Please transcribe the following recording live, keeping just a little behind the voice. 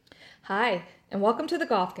Hi, and welcome to the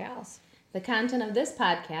Golf Gals. The content of this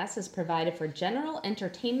podcast is provided for general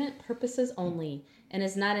entertainment purposes only and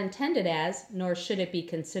is not intended as, nor should it be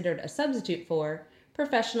considered a substitute for,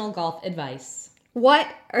 professional golf advice. What?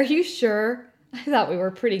 Are you sure? I thought we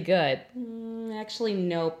were pretty good. Actually,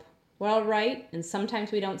 nope. We're all right, and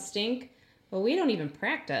sometimes we don't stink, but we don't even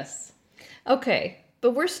practice. Okay,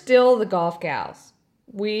 but we're still the Golf Gals.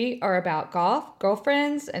 We are about golf,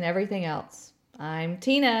 girlfriends, and everything else. I'm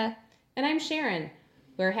Tina. And I'm Sharon.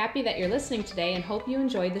 We're happy that you're listening today and hope you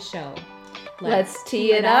enjoyed the show. Let's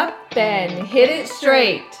tee it up and hit it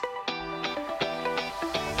straight.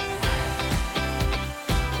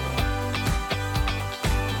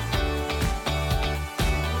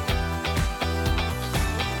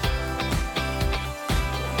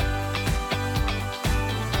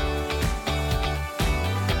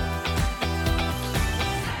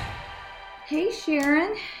 Hey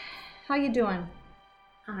Sharon, how you doing?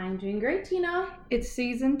 I'm doing great, Tina. It's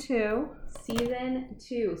season 2. Season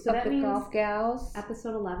 2. So of that the means Golf Gals.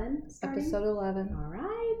 episode 11 starting? Episode 11. All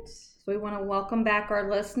right. So we want to welcome back our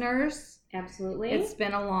listeners. Absolutely. It's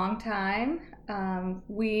been a long time.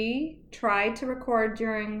 We tried to record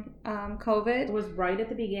during COVID. It was right at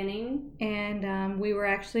the beginning. And we were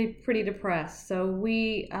actually pretty depressed. So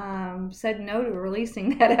we said no to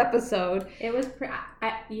releasing that episode. It was,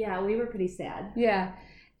 we were pretty sad. Yeah.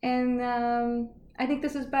 And I think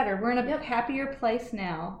this is better. We're in a happier place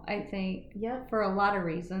now, I think. Yep. For a lot of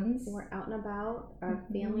reasons. We're out and about. Our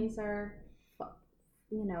families are,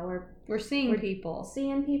 we're seeing people.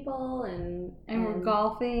 Seeing people and we're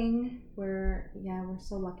golfing. We're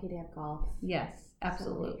so lucky to have golf. Yes,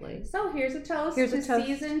 absolutely. So here's a toast to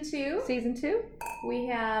season 2. Season 2? We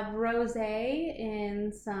have rosé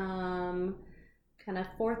in some kind of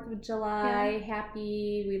 4th of July,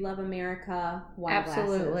 happy, we love America wine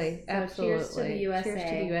absolutely. glasses. So absolutely. Cheers to the USA. Cheers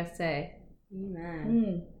to the USA.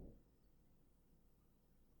 Amen.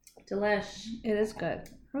 Delish. It is good.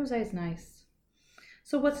 Rosé is nice.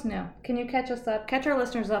 So what's new? Can you catch our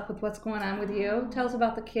listeners up with what's going on with you? Tell us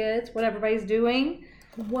about the kids, what everybody's doing.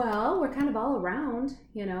 Well, we're kind of all around,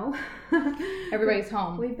 Everybody's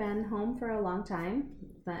home. We've been home for a long time.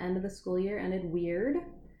 The end of the school year ended weird,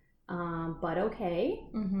 but okay.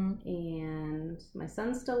 Mm-hmm. And my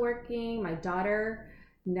son's still working. My daughter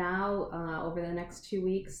now, over the next 2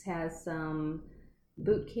 weeks, has some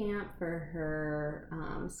boot camp for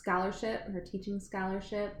her scholarship, her teaching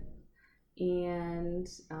scholarship. And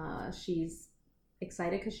she's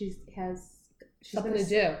excited because she's something to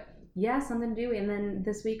do. Yeah, something to do. And then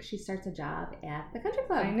this week she starts a job at the country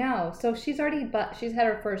club. I know. So she's had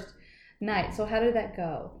her first night. So how did that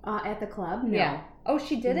go? At the club? No. Yeah. Oh,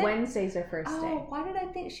 she did it? Wednesday's her first day. Oh, why did I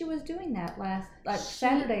think she was doing that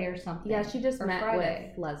Saturday or something? Yeah, she just met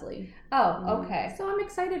Friday. with Leslie. Oh, okay. So I'm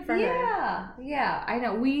excited for her. Yeah. I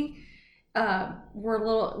know. We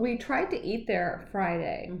tried to eat there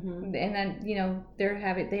Friday, and then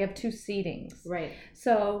they have 2 seatings, right?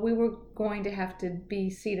 So we were going to have to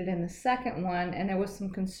be seated in the second one, and there was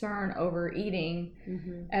some concern over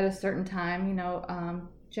eating at a certain time.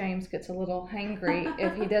 James gets a little hangry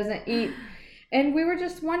if he doesn't eat, and we were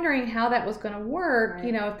just wondering how that was going to work.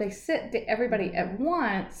 Right. If they sit everybody at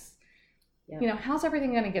once. Yep. How's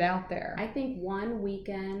everything going to get out there? I think one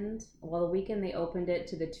weekend, the weekend they opened it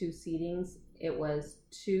to the 2 seatings, it was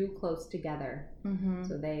too close together. Mm-hmm.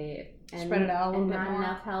 So they spread it out a little bit more. Not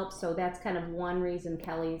enough help. So that's kind of one reason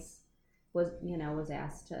Kelly's was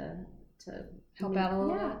asked to help out a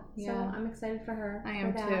little bit. Yeah. So I'm excited for her. I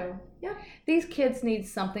am too. Yeah. These kids need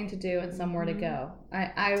something to do and somewhere to go.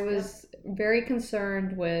 I was very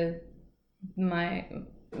concerned with my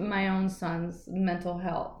own son's mental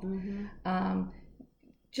health.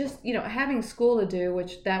 Just having school to do,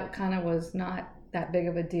 which that kind of was not that big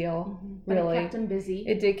of a deal, really. But it kept him busy.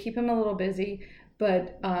 It did keep him a little busy,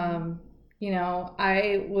 but I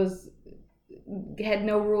had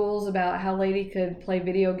no rules about how late he could play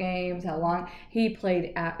video games, how long he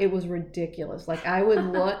played. It was ridiculous. Like I would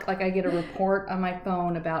look, like I get a report on my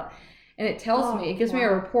phone about. And it tells me, it gives me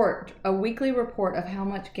a weekly report of how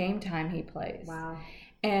much game time he plays. Wow.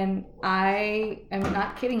 And I am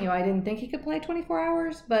not kidding you. I didn't think he could play 24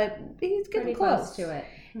 hours, but he's getting pretty close to it.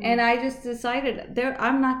 And I just decided,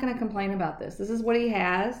 I'm not going to complain about this. This is what he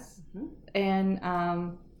has. And,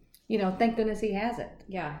 thank goodness he has it.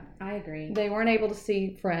 Yeah, I agree. They weren't able to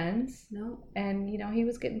see friends. No. And, he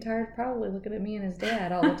was getting tired probably looking at me and his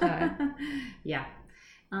dad all the time. Yeah.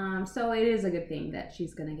 So it is a good thing that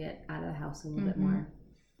she's going to get out of the house a little bit more.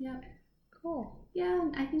 Yep. Cool.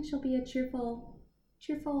 Yeah, I think she'll be a cheerful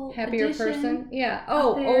happier addition person. Yeah.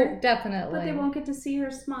 Oh, definitely. But they won't get to see her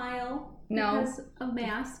smile. No. Because of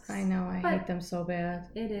masks. I know. I But hate them so bad.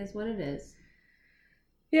 it is what it is.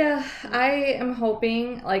 Yeah, I am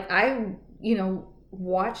hoping, like,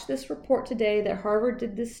 watched this report today that Harvard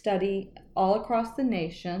did this study all across the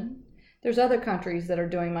nation. There's other countries that are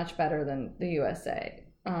doing much better than the USA.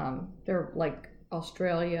 They're like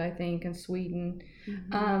Australia, I think, and Sweden.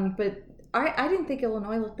 But I didn't think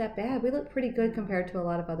Illinois looked that bad. We looked pretty good compared to a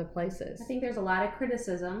lot of other places. I think there's a lot of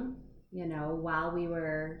criticism, while we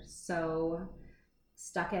were so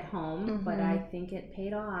stuck at home, but I think it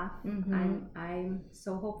paid off. I'm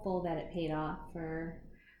so hopeful that it paid off for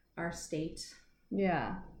our state.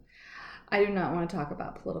 Yeah. I do not want to talk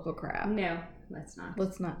about political crap. No, let's not.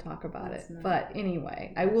 Let's not talk about it. Not. But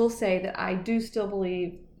anyway, I will say that I do still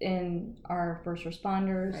believe in our first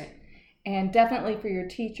responders. Right. And definitely for your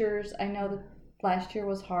teachers. I know that last year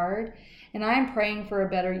was hard. And I'm praying for a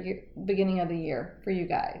better beginning of the year for you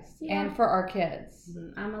guys and for our kids.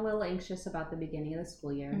 I'm a little anxious about the beginning of the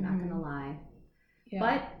school year, not going to lie. Yeah.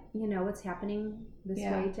 But, it's happening this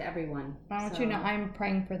way to everyone. I want you to know I'm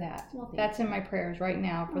praying for that. Well, that's in my prayers right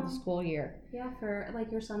now for the school year. Yeah, for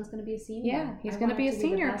your son's going to be a senior. Yeah, he's going to be a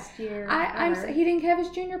senior. The best year he didn't have his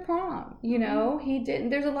junior prom. He didn't.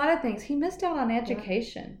 There's a lot of things. He missed out on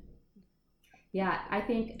education. Yeah, I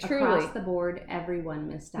think Truly. Across the board, everyone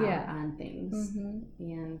missed out on things.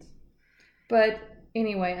 But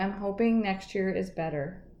anyway, I'm hoping next year is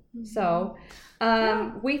better. So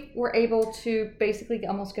we were able to basically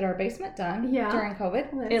almost get our basement done during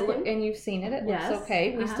COVID. And you've seen it. It looks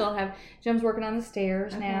okay. We still have, Jim's working on the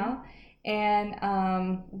stairs now.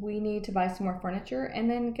 And we need to buy some more furniture and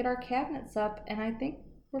then get our cabinets up. And I think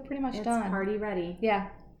we're pretty much done. It's party ready. Yeah.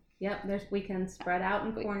 Yep, we can spread out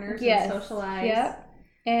in corners and socialize. Yep.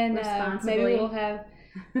 And maybe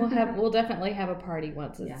we'll definitely have a party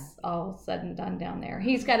once it's all said and done down there.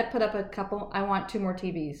 He's got to put up I want 2 more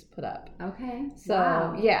TVs put up. Okay.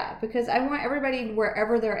 So, because I want everybody,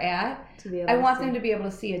 wherever they're at, to be able I want them to be able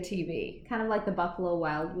to see a TV. Kind of like the Buffalo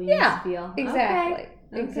Wild Wings feel. Exactly. Okay.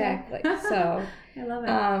 Exactly. So I love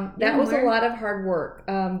it. That was a lot of hard work.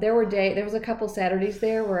 There was a couple Saturdays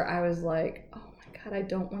there where I was like, oh my God, I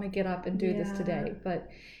don't want to get up and do this today. But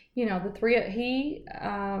he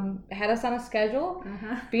had us on a schedule,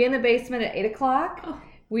 be in the basement at 8:00. Oh.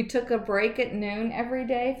 We took a break at noon every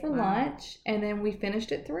day for lunch, and then we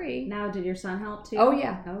finished at 3. Now, did your son help too? Oh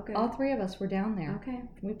yeah. Okay. All 3 of us were down there. Okay.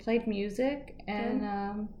 We played music,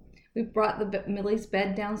 and we brought Millie's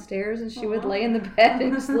bed downstairs, and she would lay in the bed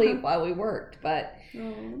and sleep while we worked. But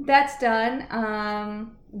that's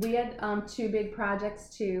done. We had 2 big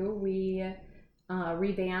projects too. We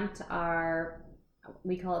revamped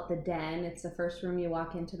we call it the den. It's the first room you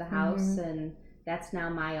walk into the house, and that's now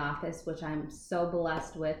my office, which I'm so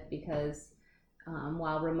blessed with because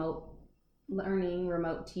while remote learning,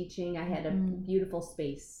 remote teaching, I had a beautiful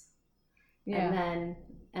space. Yeah.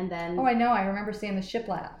 And then oh, I know. I remember seeing the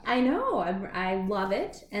shiplap. I know. I love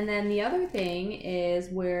it. And then the other thing is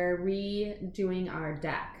we're redoing our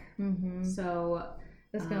deck. So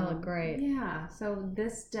it's going to look great. Yeah. So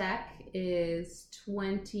this deck is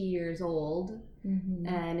 20 years old,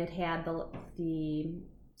 and it had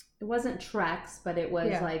it wasn't Trex, but it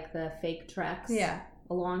was like the fake Trex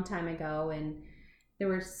a long time ago, and there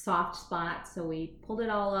were soft spots, so we pulled it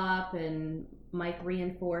all up, and Mike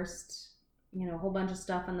reinforced a whole bunch of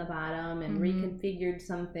stuff on the bottom and reconfigured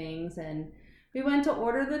some things, and we went to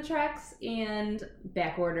order the Trex and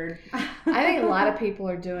back ordered. I think a lot of people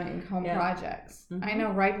are doing home projects. I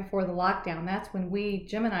know right before the lockdown, that's when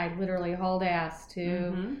Jim and I literally hauled ass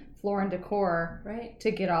to Floor and Decor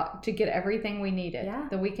to get everything we needed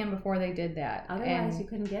the weekend before they did that. Otherwise, you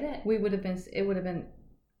couldn't get it. We would have been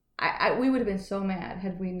so mad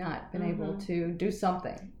had we not been able to do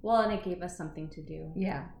something. Well, and it gave us something to do.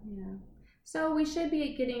 Yeah. Yeah. So we should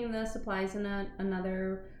be getting the supplies in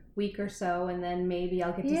another week or so, and then maybe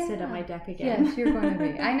I'll get to sit at my deck again. Yes, you're going to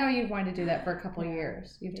be. I know you've wanted to do that for a couple of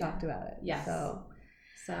years. You've talked about it. Yes.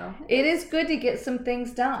 So it is good to get some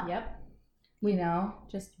things done. Yep.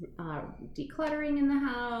 Just decluttering in the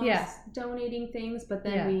house. Yes. Donating things, but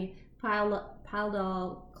then we piled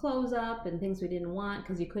all clothes up and things we didn't want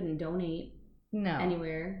because you couldn't donate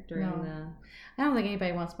anywhere during the. I don't think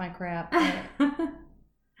anybody wants my crap.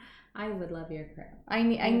 I would love your crap. I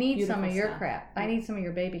need some of your crap. I need some of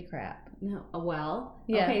your baby crap. No,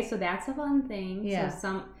 okay, so that's a fun thing. Yeah.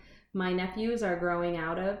 So my nephews are growing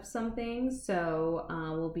out of some things, so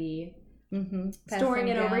we'll be storing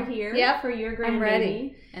it over here for your grandbaby. I'm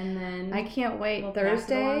ready. And then I can't wait.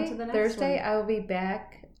 Thursday I will be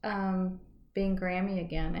back being Grammy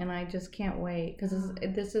again, and I just can't wait because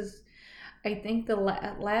this is I think the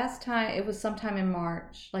last time, it was sometime in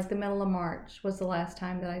March, like the middle of March was the last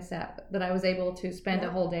time that I was able to spend a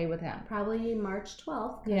whole day with him. Probably March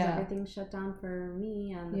 12th, because everything shut down for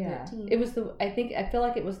me on the 13th. It was I feel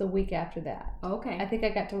like it was the week after that. Okay. I think I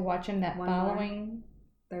got to watch him that following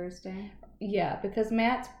Thursday. Yeah, because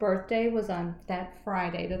Matt's birthday was on that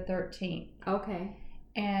Friday, the 13th. Okay.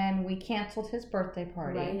 And we canceled his birthday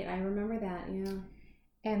party. Right, I remember that, yeah.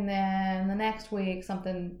 And then the next week,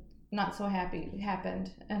 something not so happy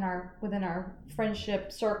happened within our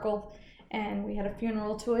friendship circle, and we had a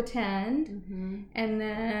funeral to attend. Mm-hmm. And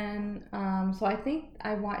then, so I think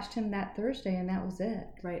I watched him that Thursday, and that was it.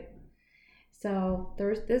 Right. So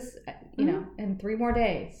there's this, in 3 more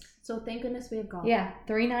days. So thank goodness we have golf. Yeah,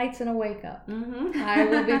 3 nights and a wake up. Mm-hmm. I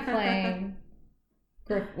will be playing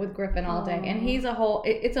with Griffin all day, and it's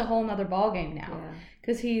a whole nother ball game now,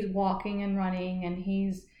 because he's walking and running, and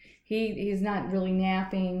he's not really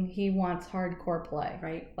napping. He wants hardcore play.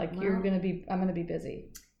 Right. Like I'm gonna be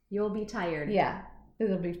busy. You'll be tired. Yeah.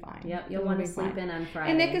 It'll be fine. Yep, you'll want to sleep in on Friday.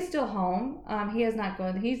 And Nick is still home. He's not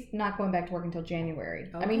going back to work until January.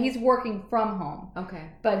 Okay. I mean, he's working from home. Okay.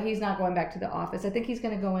 But he's not going back to the office. I think he's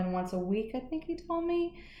going to go in once a week, I think he told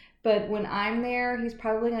me. But when I'm there, he's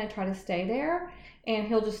probably going to try to stay there, and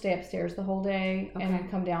he'll just stay upstairs the whole day and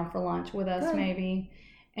come down for lunch with us maybe.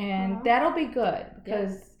 And that'll be good,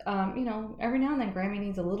 because every now and then Grammy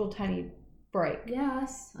needs a little tiny break.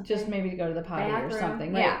 Yes. Okay. Just maybe to go to the potty or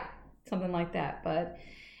something. Right. Yeah. Something like that. But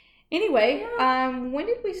anyway, when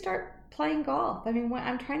did we start playing golf? I mean,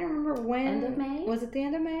 I'm trying to remember when. End of May? Was it the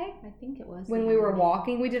end of May? I think it was. When we were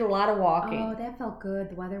walking. We did a lot of walking. Oh, that felt good.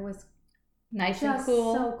 The weather was nice and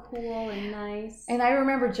cool. So cool and nice. And I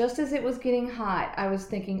remember just as it was getting hot, I was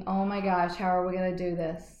thinking, oh my gosh, how are we going to do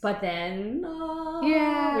this? But then, we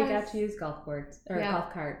got to use golf carts.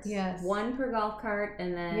 Yes. 1 per golf cart,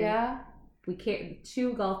 and then we carried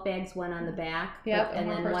 2 golf bags, 1 on the back. Yep, and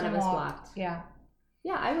then one of us walked. Yeah.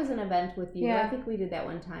 Yeah, I was an event with you. Yeah. I think we did that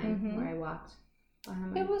one time where I walked.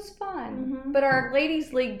 It was fun. Mm-hmm. But our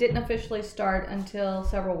ladies' league didn't officially start until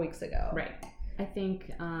several weeks ago. Right. I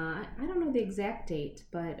think, I don't know the exact date,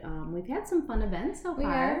 but we've had some fun events so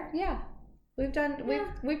far. Yeah. We have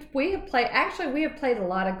played a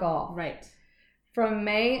lot of golf. Right. From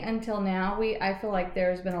May until now, I feel like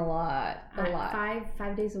there's been a lot.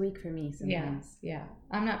 5 days a week for me sometimes. Yeah.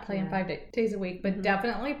 I'm not playing 5 days a week, but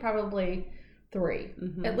definitely probably 3.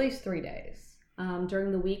 At least 3 days.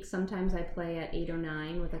 During the week, sometimes I play at 8 or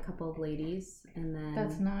 9 with a couple of ladies, and then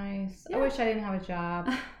that's nice. Yeah. I wish I didn't have a job.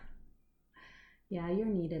 Yeah, you're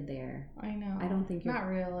needed there. I know. I don't think you're... Not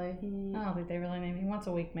really. I don't think they really need me. Once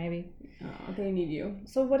a week, maybe. Oh, they need you.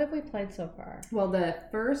 So what have we played so far? Well, the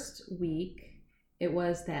first week, it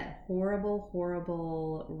was that horrible,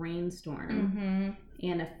 horrible rainstorm.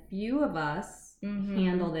 And a few of us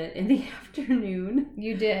handled it in the afternoon.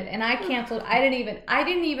 You did. And I canceled. I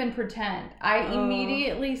didn't even pretend. I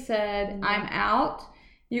immediately said, I'm out.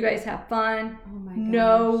 You guys have fun. Oh my gosh.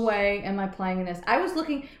 No way am I playing in this. I was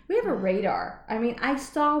looking, we have a radar. I mean, I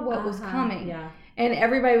saw what was coming. Yeah. And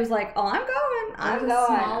everybody was like, oh, I'm going. I'm going.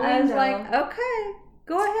 I was like, okay,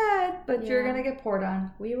 go ahead. But you're going to get poured on.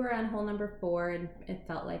 We were on hole number 4, and it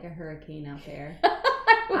felt like a hurricane out there.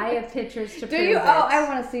 I have pictures to prove it. Oh, I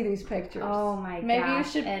want to see these pictures. Oh my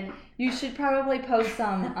gosh. Maybe you should probably post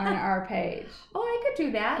some on our page. Oh, I could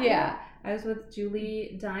do that. Yeah. I was with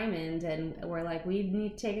Julie Diamond, and we're like, we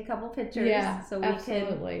need to take a couple pictures so we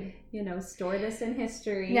can, store this in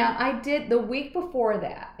history. Now, I did the week before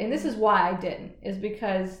that, and this is why I didn't, is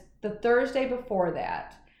because the Thursday before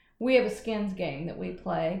that, we have a skins game that we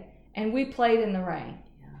play, and we played in the rain.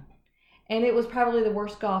 Yeah. And it was probably the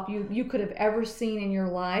worst golf you could have ever seen in your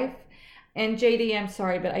life. And JD, I'm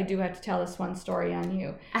sorry, but I do have to tell this one story on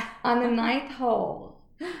you. On the 9th hole,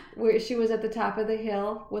 where she was at the top of the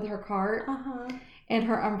hill with her cart and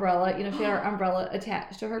her umbrella. She had her umbrella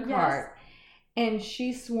attached to her cart. And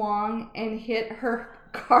she swung and hit her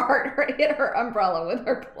cart, hit her umbrella with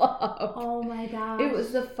her glove. Oh my gosh. It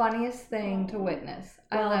was the funniest thing to witness.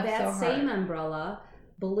 I laughed so hard. That same umbrella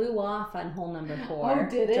blew off on hole number 4 Oh,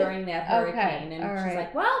 did it? During that hurricane. Okay. And she's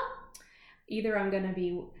like, well, either I'm going to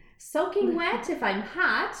be soaking wet if I'm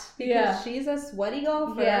hot because she's a sweaty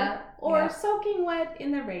golfer, or soaking wet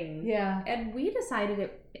in the rain. Yeah. And we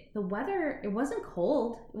decided the weather, it wasn't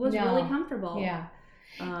cold. It was really comfortable. Yeah.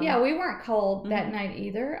 We weren't cold that night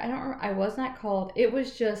either. I was not cold. It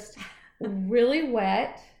was just really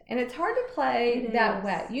wet, and it's hard to play that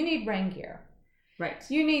wet. You need rain gear. Right.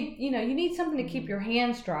 You need something to keep your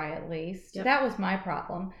hands dry at least. Yep. That was my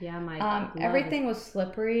problem. Yeah, my everything was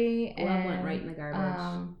slippery glove went right in the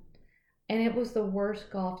garbage. and it was the worst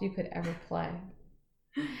golf you could ever play.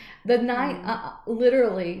 The night,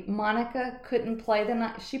 literally, Monica couldn't play the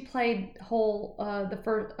night. She played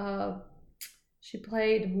she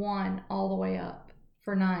played 1 all the way up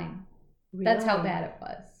for 9. Really? That's how bad it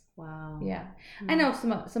was. Wow. Yeah. I know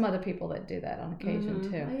some other people that do that on occasion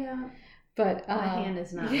too. Yeah. But my hand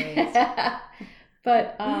is not raised.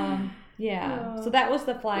 But so that was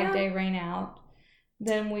the Flag Day rain out.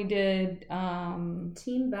 Then we did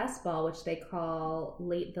team best ball, which they call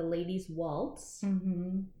the ladies waltz.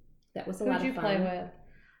 That was a lot of fun. Who'd you play with?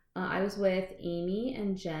 I was with Amy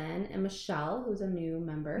and Jen and Michelle, who's a new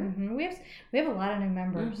member. We have a lot of new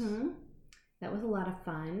members. That was a lot of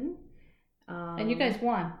fun. And you guys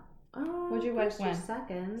won. What'd you guys win?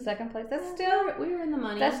 Second place. That's still we were in the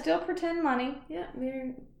money. That's still pretend money. Yeah,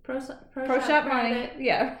 we're pro shop money.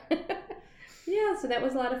 Yeah. Yeah, so that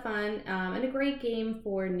was a lot of fun, and a great game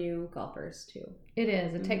for new golfers too. It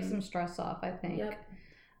is. It takes some stress off, I think. Yep.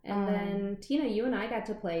 And then Tina, you and I got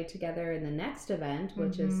to play together in the next event,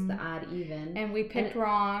 which is the odd even. And we picked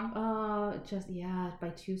wrong. By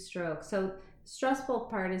 2 strokes. So stressful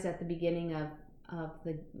part is at the beginning of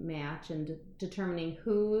the match and determining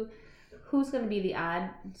who's going to be the odd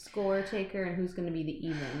score taker and who's going to be the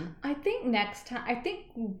even. I think next time,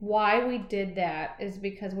 why we did that is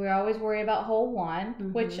because we always worry about hole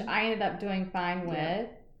 1, which I ended up doing fine with.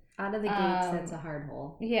 Out of the gates, that's a hard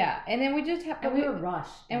hole. Yeah, and then we just have. And we were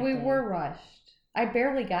rushed. And we were rushed. I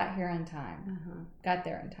barely got here in time. Got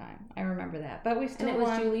there in time. I remember that, but we still. And it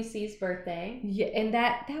was Julie C's birthday. Yeah, and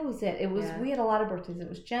that was it. It was we had a lot of birthdays. It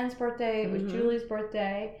was Jen's birthday. It was Julie's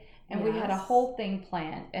birthday. And we had a whole thing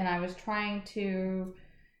planned, and I was trying to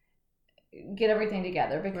get everything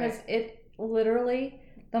together because it literally,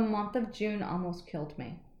 the month of June almost killed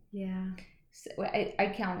me. Yeah. So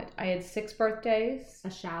I counted. I had 6 birthdays. A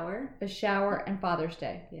shower, and Father's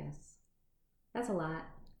Day. Yes. That's a lot.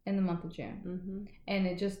 In the month of June. And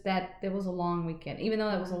it just, it was a long weekend. Even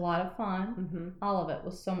though it was a lot of fun, all of it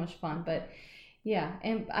was so much fun. But yeah,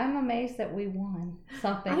 and I'm amazed that we won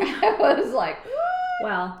something. I was like,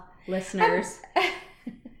 well... Listeners,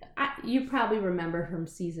 you probably remember from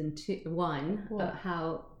season 1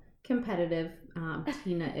 how competitive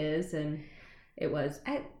Tina is, and it was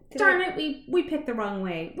darn it, we picked the wrong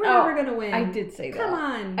way. We're never gonna win. I did say that. Come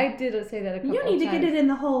on, I did say that a couple of times. You need to get it in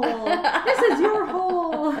the hole. This is your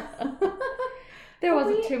hole. There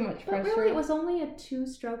wasn't too much pressure. But really, it was only a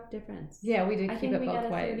 2-stroke difference. Yeah, we did keep it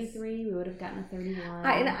both ways. I think we got a 33. We would have gotten a 31.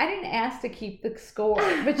 I didn't ask to keep the score,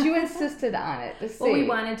 but you insisted on it to see. Well, we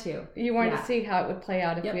wanted to. You wanted to see how it would play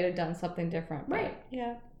out if we had done something different. Right.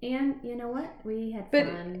 Yeah. And you know what? We had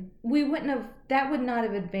fun. We wouldn't have. That would not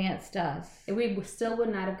have advanced us. We still would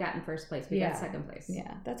not have gotten first place. We got second place.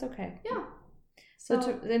 Yeah, that's okay. Yeah. So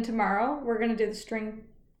then tomorrow we're gonna do the string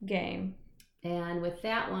game. And with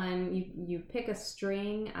that one, you pick a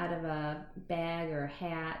string out of a bag or a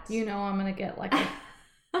hat. You know I'm going to get like a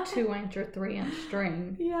 2-inch or 3-inch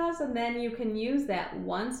string. Yes, and then you can use that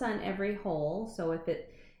once on every hole. So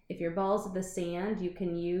if your ball's in the sand, you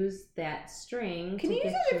can use that string. Can you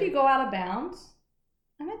use it if you go out of bounds?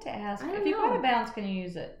 I meant to ask. If you go out of bounds, can you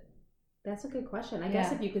use it? That's a good question. I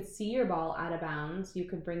guess if you could see your ball out of bounds, you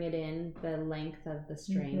could bring it in the length of the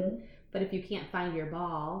string. But if you can't find your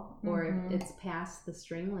ball or if it's past the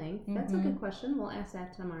string length, that's a good question. We'll ask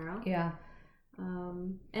that tomorrow. Yeah.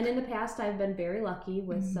 And in the past, I've been very lucky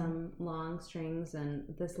with some long strings. And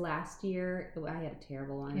this last year, I had a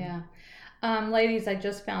terrible one. Yeah. Ladies, I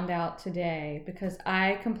just found out today because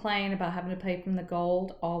I complain about having to play from the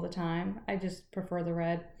gold all the time. I just prefer the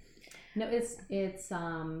red. No, it's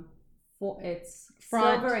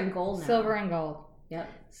front, silver and gold now. Silver and gold. Yep.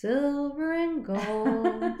 Silver and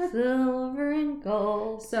gold, silver and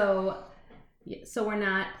gold. So we're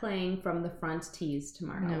not playing from the front tees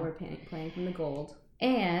tomorrow. No. We're playing from the gold.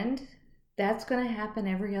 And that's going to happen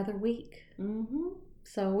every other week.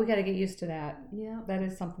 So we got to get used to that. Yeah. That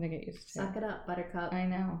is something to get used to. Suck it up, Buttercup. I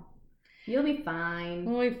know. You'll be fine.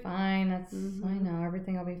 We'll be fine. That's I know.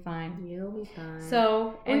 Everything will be fine. You'll be fine.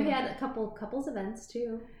 So we've had a couples events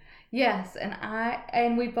too. Yes,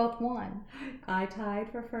 and we both won. I tied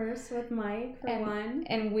for first with Mike for one.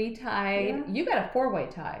 And we tied. Yeah. You got a 4-way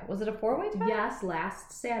tie. Was it a 4-way tie? Yes,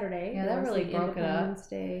 last Saturday. Yeah, that really broke it up. Independence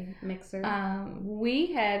Day mixer.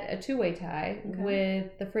 We had a 2-way tie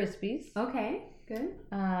with the Frisbees. Okay, good.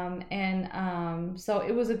 So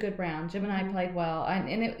it was a good round. Jim and I played well,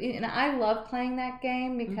 and I love playing that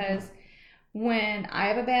game because when I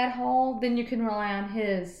have a bad hole, then you can rely on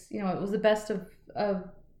his. You know, it was the best of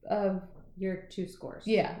your 2 scores.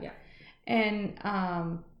 Yeah. And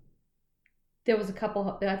there was a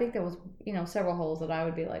couple, I think there was, several holes that I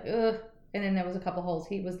would be like, ugh, and then there was a couple holes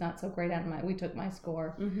he was not so great at. We took my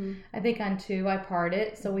score. Mm-hmm. I think on 2 I parred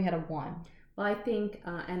it, so we had a 1. Well, I think,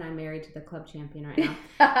 and I'm married to the club champion right now.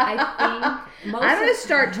 I think I'm going to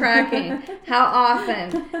start tracking how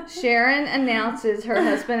often Sharon announces her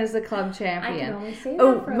husband is the club champion. I can only say that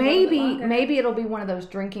for a little bit longer. Maybe it'll be one of those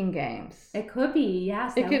drinking games. It could be,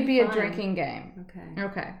 yes. It could be fun. a drinking game.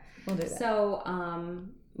 Okay, we'll do that. So,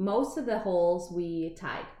 most of the holes we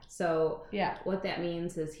tied. So yeah, what that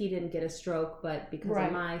means is he didn't get a stroke, but because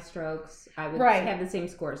of my strokes, I would have the same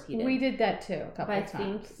scores he did. We did that too a couple of times. I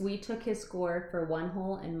think we took his score for 1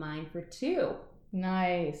 hole and mine for 2.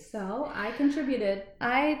 Nice. So I contributed.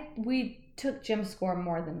 We took Jim's score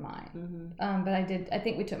more than mine, but I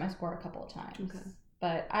think we took my score a couple of times. Okay.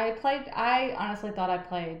 But I honestly thought I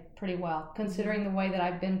played pretty well, considering the way that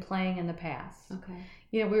I've been playing in the past. Okay.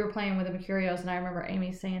 You know, we were playing with the Mercurios, and I remember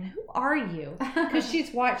Amy saying, "Who are you?" Because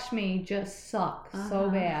she's watched me just suck so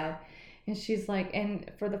bad, and she's like,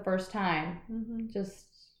 and for the first time,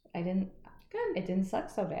 it didn't suck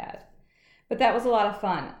so bad. But that was a lot of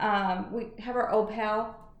fun. We have our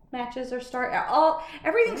Opal matches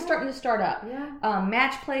everything's starting to start up. Yeah.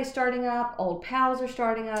 Match play starting up. Old pals are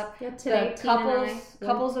starting up. Yeah, today the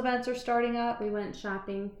couples events are starting up. We went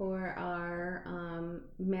shopping for our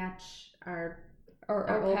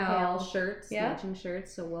our Opal shirts, matching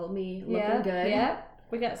shirts. So we'll be looking good. Yeah.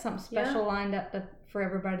 We got something special lined up for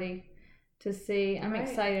everybody to see. I'm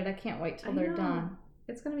excited. I can't wait till they're done.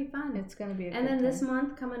 It's gonna be fun. It's gonna be. And then this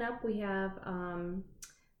month coming up, we have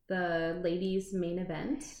the ladies' main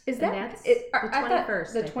event. Is that the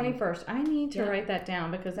 21st? The 21st. I need to write that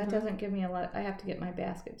down because that doesn't give me a lot. I have to get my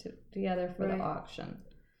basket together for the auction.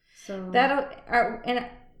 So and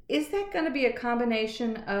is that going to be a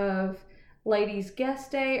combination of ladies'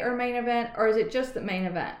 guest day or main event, or is it just the main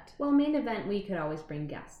event? Well, main event we could always bring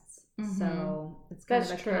guests, so it's kind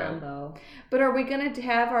of a combo. But are we going to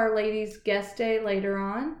have our ladies' guest day later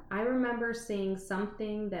on? I remember seeing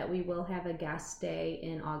something that we will have a guest day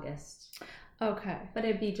in August. Okay, but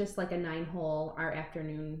it'd be just like a 9-hole, our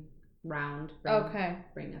afternoon round.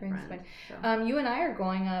 Bring a friend. So. You and I are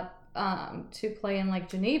going up to play in Lake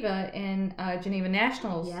Geneva in Geneva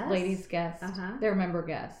Nationals ladies' guest, their member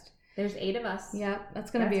guest. There's 8 of us. Yep,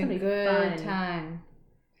 that's going to be a good time.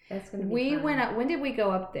 That's going to be fun. Went up. When did we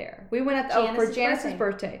go up there? We went up for Janice's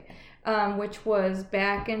birthday, which was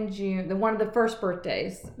back in June. One of the first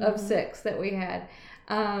birthdays of 6 that we had.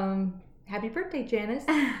 Happy birthday, Janice!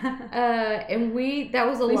 And that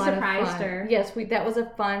was a lot of fun. We surprised her. Yes, that was a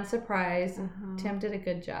fun surprise. Tim did a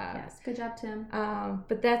good job. Yes, good job, Tim.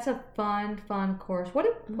 But that's a fun course.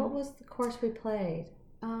 What was the course we played?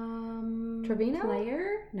 Trevino?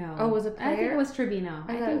 Player? No. Oh, was it Player? I think it was Trevino.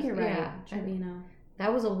 I think you're right. Yeah, Trevino.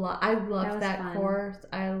 That was a lot. I loved that course.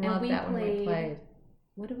 I loved that when we played.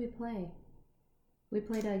 What did we play? We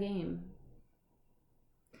played a game.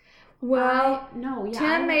 Well,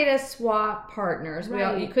 Tim made us swap partners.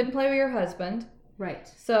 Right. You couldn't play with your husband. Right.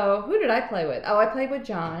 So who did I play with? Oh, I played with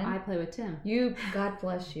John. I played with Tim. God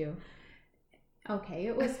bless you. Okay,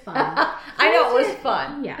 it was fun. I know it was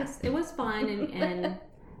fun. Yes, it was fun, and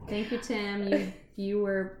thank you, Tim. You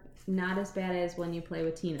were not as bad as when you play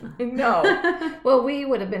with Tina. No. Well, we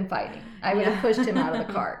would have been fighting. I would have pushed him out of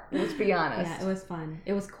the cart. Let's be honest. Yeah, it was fun.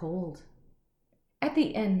 It was cold. At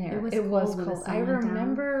the end there, it was cold. I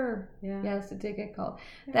remember. Yeah. Yes, it did get cold.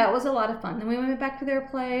 Yeah. That was a lot of fun. Then we went back to their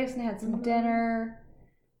place and had some dinner.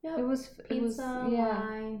 Yep. It was pizza,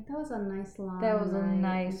 wine. That was a nice long That was a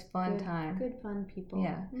nice, fun time. Good fun people.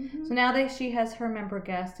 Yeah. So now she has her member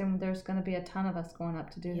guest, and there's going to be a ton of us going up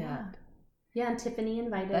to do that. Yeah, and Tiffany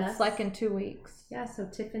invited us. That's like in 2 weeks. Yeah, so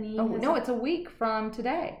Tiffany. Oh no, it's a week from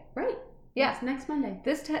today. Right. Yeah, it's next Monday.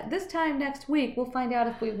 This time next week, we'll find out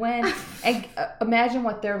if we win. And imagine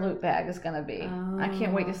what their loot bag is going to be. Oh. I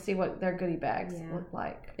can't wait to see what their goodie bags look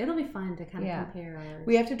like. It'll be fun to kind of compare ours.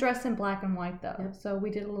 We have to dress in black and white, though. So we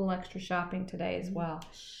did a little extra shopping today as well.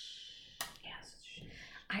 Yes.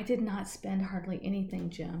 I did not spend hardly anything,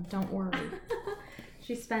 Jim. Don't worry.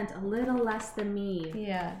 She spent a little less than me.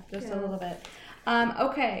 Yeah, just a little bit.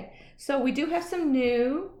 Okay, so we do have some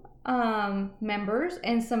new members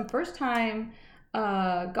and some first time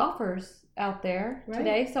golfers out there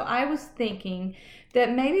today. So I was thinking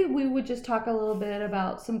that maybe we would just talk a little bit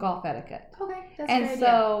about some golf etiquette. Okay, that's a good idea.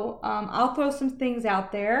 So I'll throw some things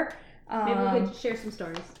out there. Maybe we could share some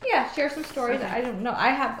stories. Yeah, share some stories. Okay. I don't know. I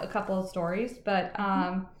have a couple of stories, but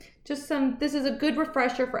just some. This is a good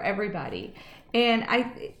refresher for everybody. And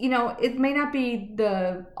it may not be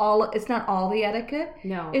it's not all the etiquette.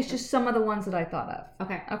 No. It's just some of the ones that I thought of.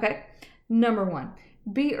 Okay. Okay. Number 1,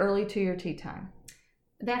 be early to your tee time.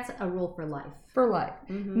 That's a rule for life. For life.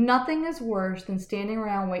 Mm-hmm. Nothing is worse than standing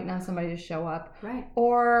around waiting on somebody to show up. Right.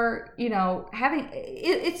 Or, having...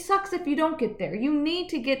 It sucks if you don't get there. You need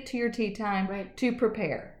to get to your tea time to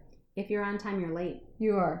prepare. If you're on time, you're late.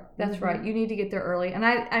 You are. That's right. You need to get there early. And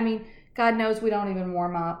I mean, God knows we don't even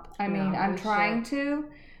warm up. I'm trying to.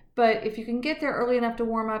 But if you can get there early enough to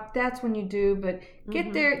warm up, that's when you do. But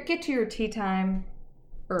get to your tea time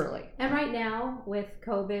early. And right now, with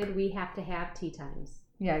COVID, we have to have tea times.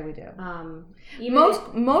 Yeah, we do.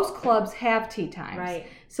 Most clubs have tea times. Right.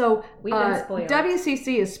 So we've been spoiled.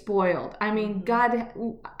 WCC is spoiled. I mean, God,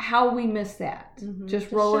 how we miss that.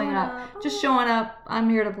 Just rolling up. Just showing up. I'm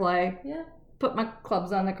here to play. Yeah. Put my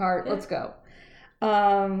clubs on the cart. Yeah. Let's go.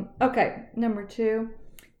 Okay, number 2.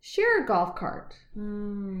 Share a golf cart.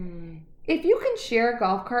 If you can share a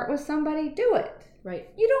golf cart with somebody, do it. Right.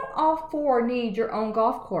 You don't all 4 need your own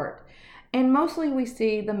golf court. And mostly we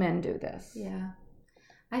see the men do this. Yeah.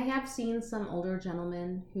 I have seen some older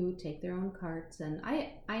gentlemen who take their own carts, and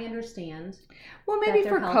I understand. Well, maybe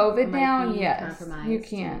for COVID now, yes, you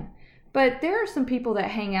can. But there are some people that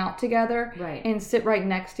hang out together and sit right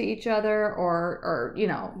next to each other or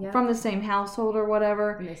from the same household or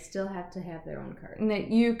whatever. And they still have to have their own cart. And that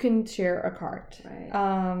you can share a cart.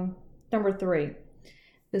 Right. Number 3.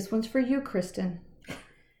 This one's for you, Kristen.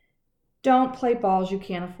 Don't play balls you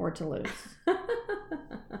can't afford to lose.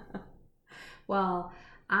 Well,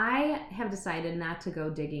 I have decided not to go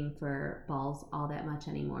digging for balls all that much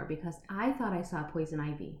anymore because I thought I saw poison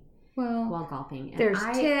ivy while golfing. And there's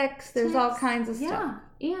ticks. There's all kinds of stuff.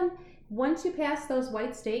 Yeah, and once you pass those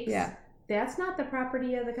white stakes, that's not the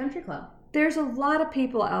property of the country club. There's a lot of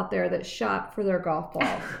people out there that shop for their golf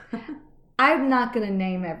balls. I'm not going to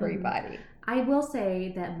name everybody. I will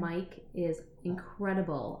say that Mike is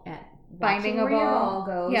incredible at finding a where your ball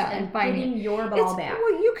goes and getting your ball back.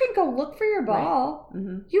 Well, you can go look for your ball. Right.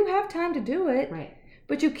 Mm-hmm. You have time to do it. Right.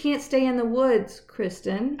 But you can't stay in the woods,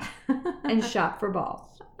 Kristen, and shop for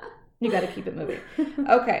balls. You got to keep it moving.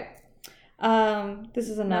 Okay. This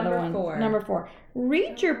is another one. Number 4.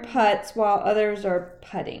 Read your putts while others are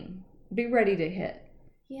putting. Be ready to hit.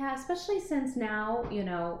 Yeah, especially since now,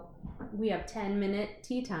 we have 10-minute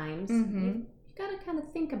tee times. Mm-hmm. You got to kind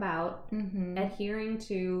of think about adhering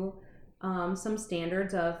to some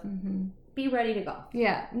standards of be ready to golf.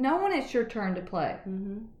 Yeah. Know when it's your turn to play.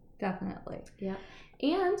 Definitely. Yeah.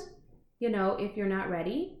 And, if you're not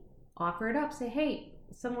ready, offer it up. Say, hey,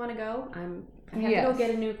 some want to go? I have to go get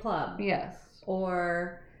a new club. Yes.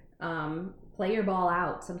 Or play your ball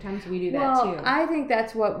out. Sometimes we do that too. I think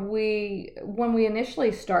that's what when we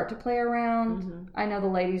initially start to play around, I know the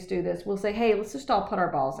ladies do this, we'll say, hey, let's just all put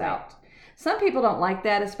our balls out. Some people don't like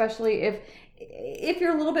that, especially if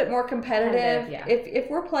you're a little bit more competitive. If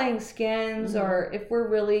we're playing skins or if we're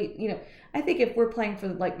really, I think if we're playing for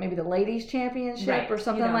like maybe the ladies championship or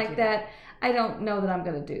something like that, I don't know that I'm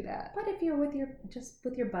going to do that. But if you're with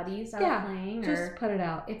your buddies out playing, just put it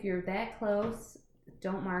out. If you're that close,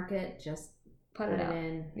 don't mark it. Just put it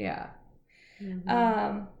in. Yeah.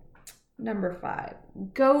 Number 5,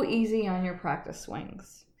 go easy on your practice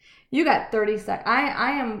swings. You got 30 seconds.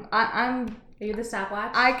 I'm. Are you the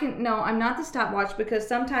stopwatch? I'm not the stopwatch because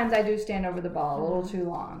sometimes I do stand over the ball a little too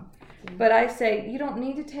long. But I say you don't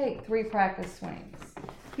need to take 3 practice swings.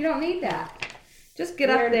 You don't need that. Just get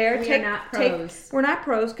up there. We're not pros. We're not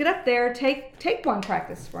pros. Get up there. Take 1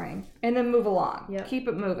 practice swing and then move along. Yep. Keep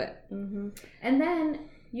it moving. And then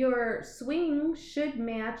your swing should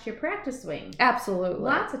match your practice swing. Absolutely.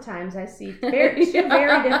 Lots of times I see two very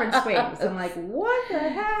different swings. I'm like, what the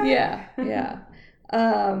heck? Yeah.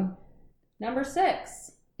 Number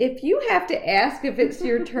 6. If you have to ask if it's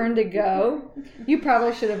your turn to go, you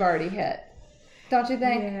probably should have already hit. Don't you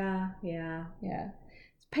think? Yeah.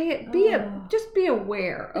 Just be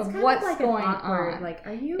aware of what's going on. Like,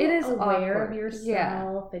 are you aware awkward. Of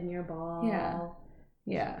yourself and your ball?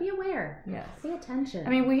 Yeah. Be aware. Yes. Pay attention. I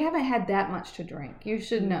mean, we haven't had that much to drink. You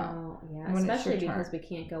should know. Yeah, especially because we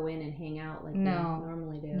can't go in and hang out like we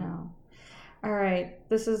normally do. No. All right.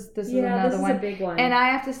 This is another one. This is a big one. And I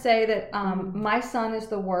have to say that my son is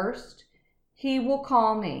the worst. He will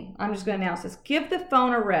call me. I'm just going to announce this. Give the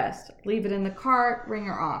phone a rest. Leave it in the cart. Ring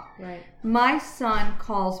her off. Right. My son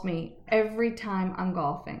calls me every time I'm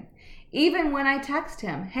golfing. Even when I text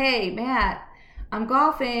him, hey, Matt, I'm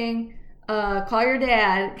golfing. Call your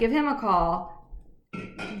dad. Give him a call.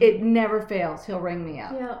 It never fails. He'll ring me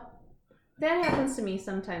up. Yeah. That happens to me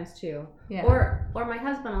sometimes too. Yeah. Or my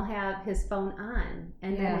husband will have his phone on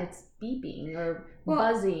and then it's beeping or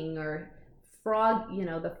buzzing or frog,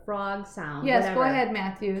 the frog sound. Yes, whatever. Go ahead,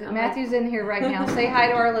 Matthew. Matthew's in here right now. Say hi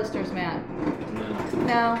to our listeners, Matt.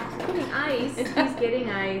 No. He's getting ice. He's getting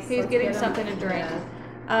ice. He's getting something to drink.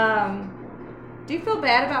 Yeah. Do you feel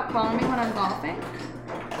bad about calling me when I'm golfing?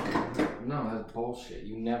 No, that's bullshit.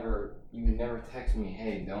 You never text me,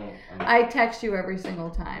 hey, don't. I text you every single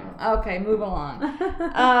time. Okay, move along.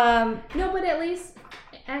 No, but at least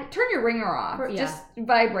turn your ringer off. Just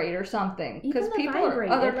vibrate or something. Because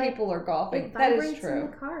other people are golfing. That is true.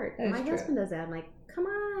 In the cart. My husband does that. I'm like, come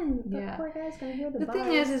on. The poor guy's going to hear the buzz. The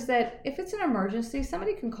thing is that if it's an emergency,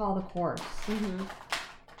 somebody can call the course. Mm-hmm.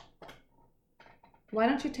 Why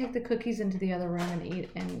don't you take the cookies into the other room and eat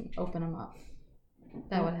and open them up?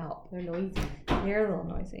 That would help. They're noisy. They're a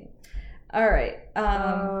little noisy. All right.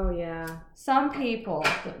 Oh, yeah. Some people,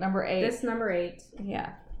 number 8. This number 8.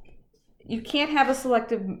 Yeah. You can't have a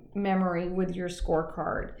selective memory with your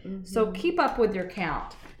scorecard. Mm-hmm. So keep up with your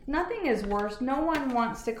count. Nothing is worse. No one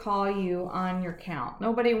wants to call you on your count.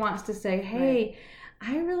 Nobody wants to say, hey,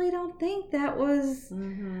 I really don't think that was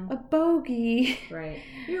a bogey. Right.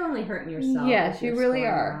 You're only hurting yourself. Yes, you really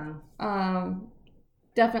are.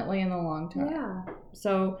 Definitely in the long term. Yeah.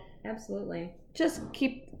 So absolutely. Just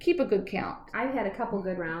keep a good count. I've had a couple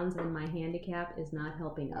good rounds and my handicap is not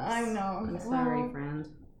helping us. I know. I'm sorry, friend.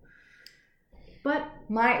 But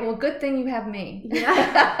good thing you have me.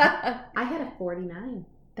 Yeah. I had a 49.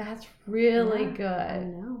 That's really good. I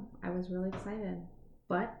know. I was really excited.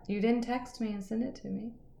 But you didn't text me and send it to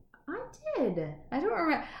me. I did. I don't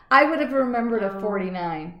remember. I would have remembered a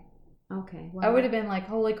 49. Okay. Well, I would have been like,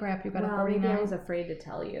 holy crap, you got a 49. Maybe I was afraid to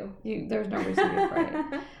tell you. There's no reason to be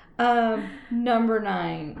afraid. Number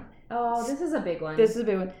 9. Oh, this is a big one. This is a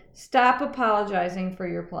big one. Stop apologizing for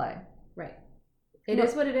your play. Right. It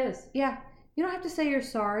is what it is. Yeah. You don't have to say you're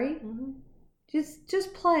sorry. Mm-hmm.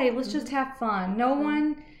 Just play. Let's just have fun. No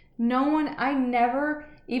one, I never,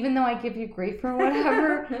 even though I give you grief or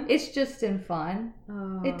whatever, it's just in fun.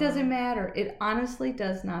 Oh. It doesn't matter. It honestly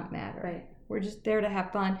does not matter. Right. We're just there to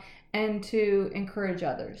have fun and to encourage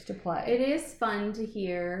others to play. It is fun to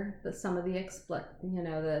hear some of the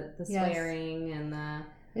the swearing and the.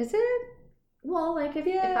 Is it? Well, like if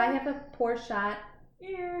I have a poor shot,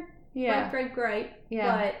 great.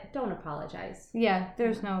 Yeah. But don't apologize. Yeah,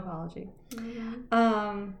 there's no apology.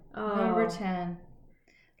 Mm-hmm. Number 10.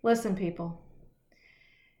 Listen, people.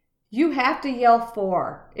 You have to yell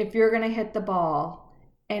 4 if you're going to hit the ball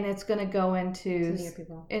and it's going to go into.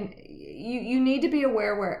 People. And you need to be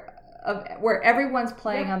aware where everyone's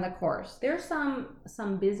playing on the course. There's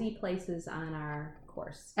some busy places on our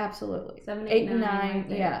course. Absolutely. 7, 8, and 9.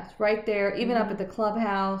 Yes, right there. Even up at the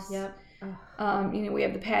clubhouse. Yep. We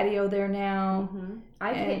have the patio there now.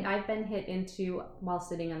 Mm-hmm. I've been hit into while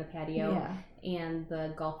sitting on the patio, and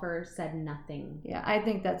the golfer said nothing. Yeah, I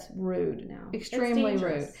think that's rude. No, extremely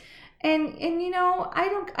rude. And I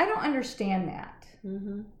don't understand that.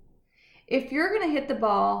 Mm-hmm. If you're gonna hit the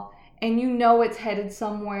ball and you know it's headed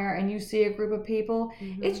somewhere and you see a group of people,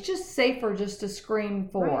 it's just safer just to scream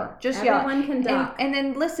 4. Right. Just yell. Everyone can duck. And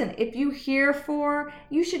then listen, if you hear 4,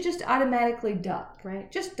 you should just automatically duck.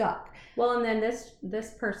 Right. Just duck. Well, and then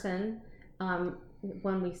this person,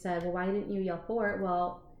 when we said, well, why didn't you yell 4?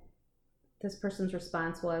 Well, this person's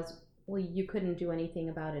response was, well, you couldn't do anything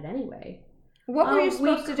about it anyway. What were you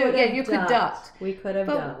supposed to do? Yeah, you could duck. We could have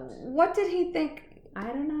ducked. What did he think? I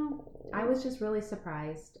don't know. I was just really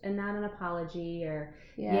surprised, and not an apology or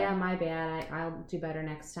my bad. I'll do better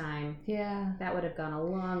next time. Yeah, that would have gone a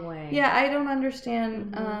long way. Yeah, I don't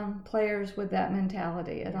understand players with that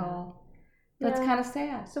mentality at all. That's kind of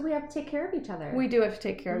sad. So we have to take care of each other. We do have to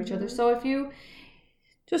take care of each other. So if you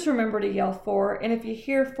just remember to yell 4, and if you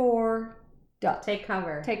hear 4, duck. Take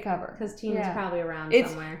cover. Because Tina's probably around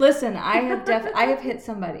somewhere. Listen, I have hit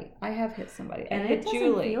somebody. I And hit it doesn't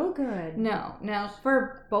Julie. feel good. No. Now,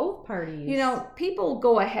 for both parties. People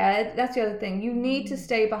go ahead. That's the other thing. You need to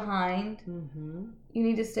stay behind. Mm-hmm. You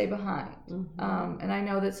need to stay behind. Mm-hmm. And I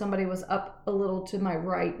know that somebody was up a little to my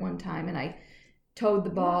right one time, and I towed the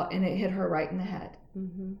ball, and it hit her right in the head.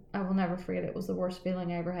 Mm-hmm. I will never forget it. It was the worst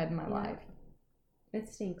feeling I ever had in my life.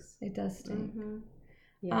 It stinks. It does stink. Mm-hmm.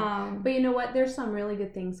 Yeah. But you know what? There's some really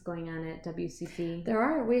good things going on at WCC. There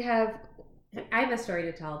are. I have a story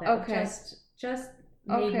to tell that just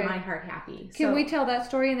made my heart happy. Can we tell that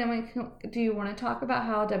story, and then do you want to talk about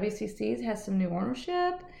how WCC has some new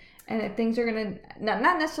ownership and that things are going to not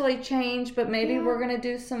necessarily change, but maybe we're going to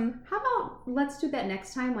do some. How about let's do that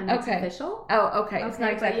next time when it's official? Oh, okay. It's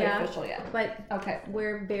not exactly official yet. But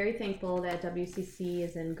we're very thankful that WCC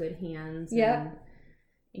is in good hands. Yep.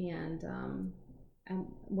 And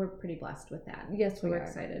we're pretty blessed with that. Yes, we're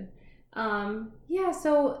excited.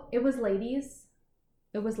 So it was ladies.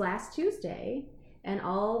 It was last Tuesday, And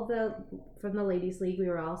from the Ladies League, we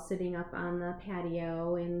were all sitting up on the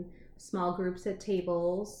patio in small groups at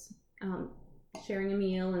tables, sharing a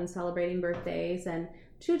meal and celebrating birthdays. And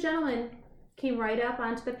 2 gentlemen came right up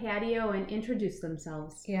onto the patio and introduced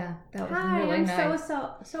themselves. Yeah, that was Hi, really I'm nice.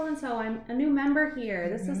 so-and-so. I'm a new member here.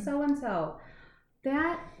 This is so-and-so.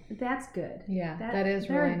 That's good. Yeah, that is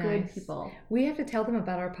really nice. They're good people. We have to tell them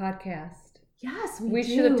about our podcast. Yes, we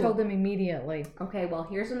should have told them immediately. Okay, well,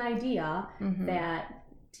 here's an idea that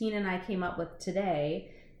Tina and I came up with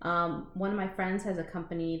today. One of my friends has a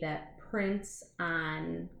company that prints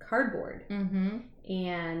on cardboard.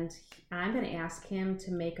 And I'm going to ask him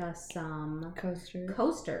to make us some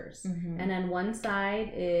coasters. And then one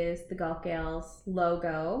side is the Golf Gals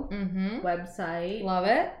logo, website. Love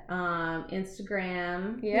it.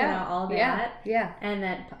 Instagram, all that. Yeah. And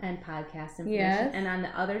podcast information. Yes. And on the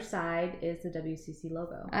other side is the WCC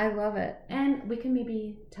logo. I love it. And we can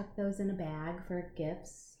maybe tuck those in a bag for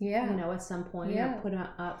gifts. Yeah. At some point. Or put them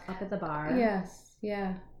up at the bar. Yes.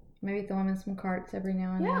 Yeah. Maybe throw them in some carts every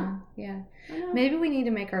now and then. Yeah. Maybe we need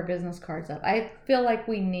to make our business cards up. I feel like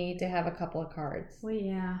we need to have a couple of cards. Well,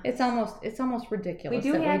 yeah. It's almost ridiculous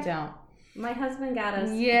we don't. My husband got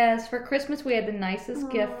us. Yes, for Christmas we had the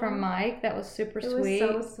nicest gift from Mike. That was super sweet.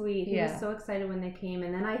 It was so sweet. He was so excited when they came,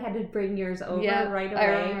 and then I had to bring yours over right away. I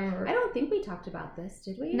remember. I don't think we talked about this,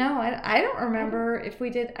 did we? No, I don't remember if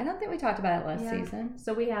we did. I don't think we talked about it last season.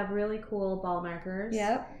 So we have really cool ball markers.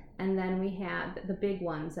 Yep. And then we have the big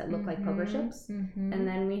ones that look like poker chips. And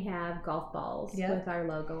then we have golf balls with our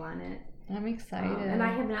logo on it. I'm excited. And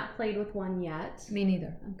I have not played with one yet. Me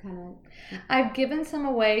neither. I'm I've given some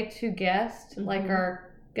away to guests, like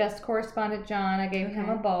our guest correspondent, John. I gave him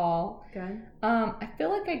a ball. Good. I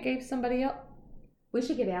feel like I gave somebody else. We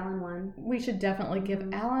should give Alan one. We should definitely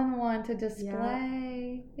give Alan one to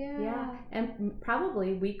display. Yeah. And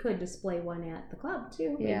probably we could display one at the club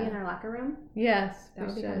too. Maybe in our locker room. Yes. That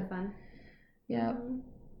would be kind of fun. Yep.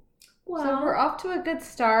 Well, so we're off to a good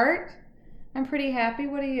start. I'm pretty happy.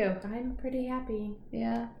 What are you? I'm pretty happy.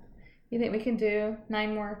 Yeah. You think we can do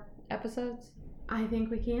 9 more episodes? I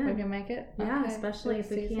think we can. We can make it? Yeah, especially if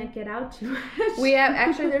we can't get out too much. We have,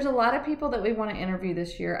 actually, there's a lot of people that we want to interview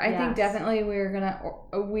this year. I think definitely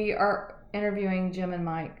we are interviewing Jim and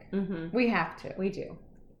Mike. We have to. We do.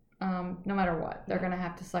 No matter what. They're going to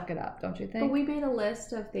have to suck it up, don't you think? But we made a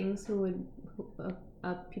list of things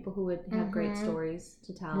people who would have great stories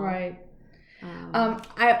to tell. Right.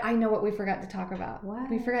 I know what we forgot to talk about. What?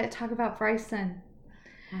 We forgot to talk about Bryson.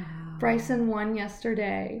 Oh. Bryson won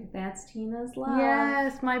yesterday. That's Tina's love.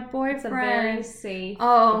 Yes, my boyfriend. It's a very safe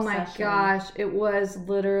Oh obsession. My gosh, it was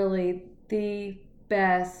literally the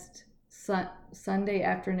best Sunday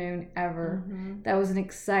afternoon ever. That was an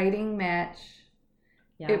exciting match.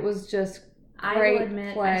 Yeah. It was just great. I will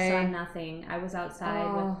admit play. I saw nothing. I was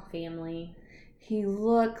outside with family. He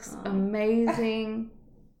looks amazing.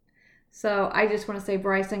 So I just want to say,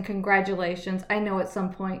 Bryson, congratulations. I know at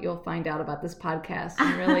some point you'll find out about this podcast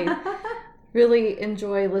and really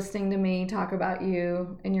enjoy listening to me talk about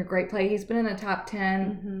you and your great play. He's been in the top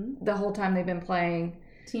 10 the whole time they've been playing.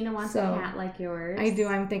 Tina wants a hat like yours. I do.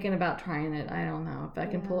 I'm thinking about trying it. I don't know if I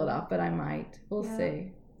can pull it off, but I might. We'll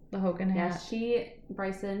see. The Hogan hat. Yeah,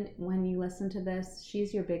 Bryson, when you listen to this,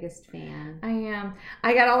 she's your biggest fan. I am.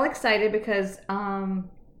 I got all excited because...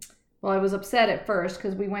 Well, I was upset at first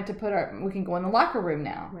because we went to we can go in the locker room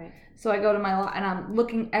now. Right. So I go to and I'm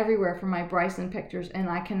looking everywhere for my Bryson pictures and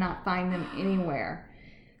I cannot find them anywhere.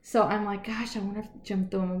 So I'm like, gosh, I wonder if Jim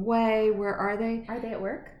threw them away. Where are they? Are they at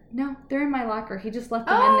work? No, they're in my locker. He just left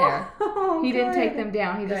them in there. He didn't take them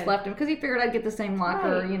down. He just left them because he figured I'd get the same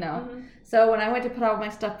locker, So when I went to put all my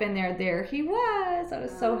stuff in there he was. I was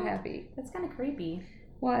so happy. That's kind of creepy.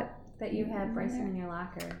 What? That you had Bryson in your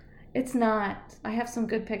locker. It's not. I have some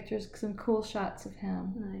good pictures, some cool shots of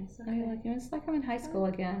him. Nice. Okay. I like him. It's like I'm in high school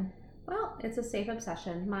again. Well, it's a safe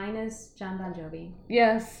obsession. Mine is John Bon Jovi.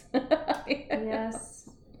 Yes. Yes.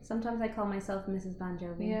 Sometimes I call myself Mrs. Bon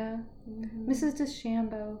Jovi. Yeah. Mrs.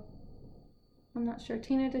 DeChambeau. I'm not sure.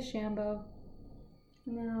 Tina DeChambeau.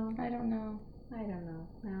 No. I don't know.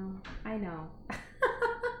 No. I know.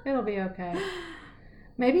 It'll be okay.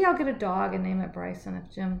 Maybe I'll get a dog and name it Bryson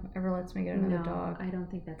if Jim ever lets me get another dog. I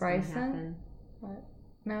don't think that's Bryson? going to happen. What?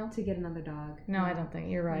 No? To get another dog. No, I don't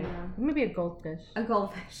think. You're right. Maybe a goldfish. A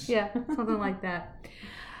goldfish. Yeah, something like that.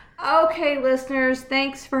 Okay, listeners,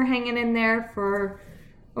 thanks for hanging in there for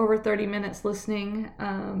over 30 minutes listening.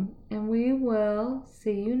 And we will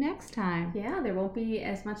see you next time. Yeah, there won't be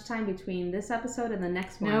as much time between this episode and the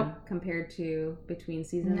next one compared to between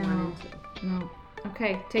season 1 and 2. No.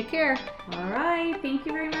 Okay, take care. All right. Thank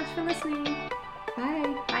you very much for listening.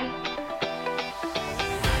 Bye. Bye.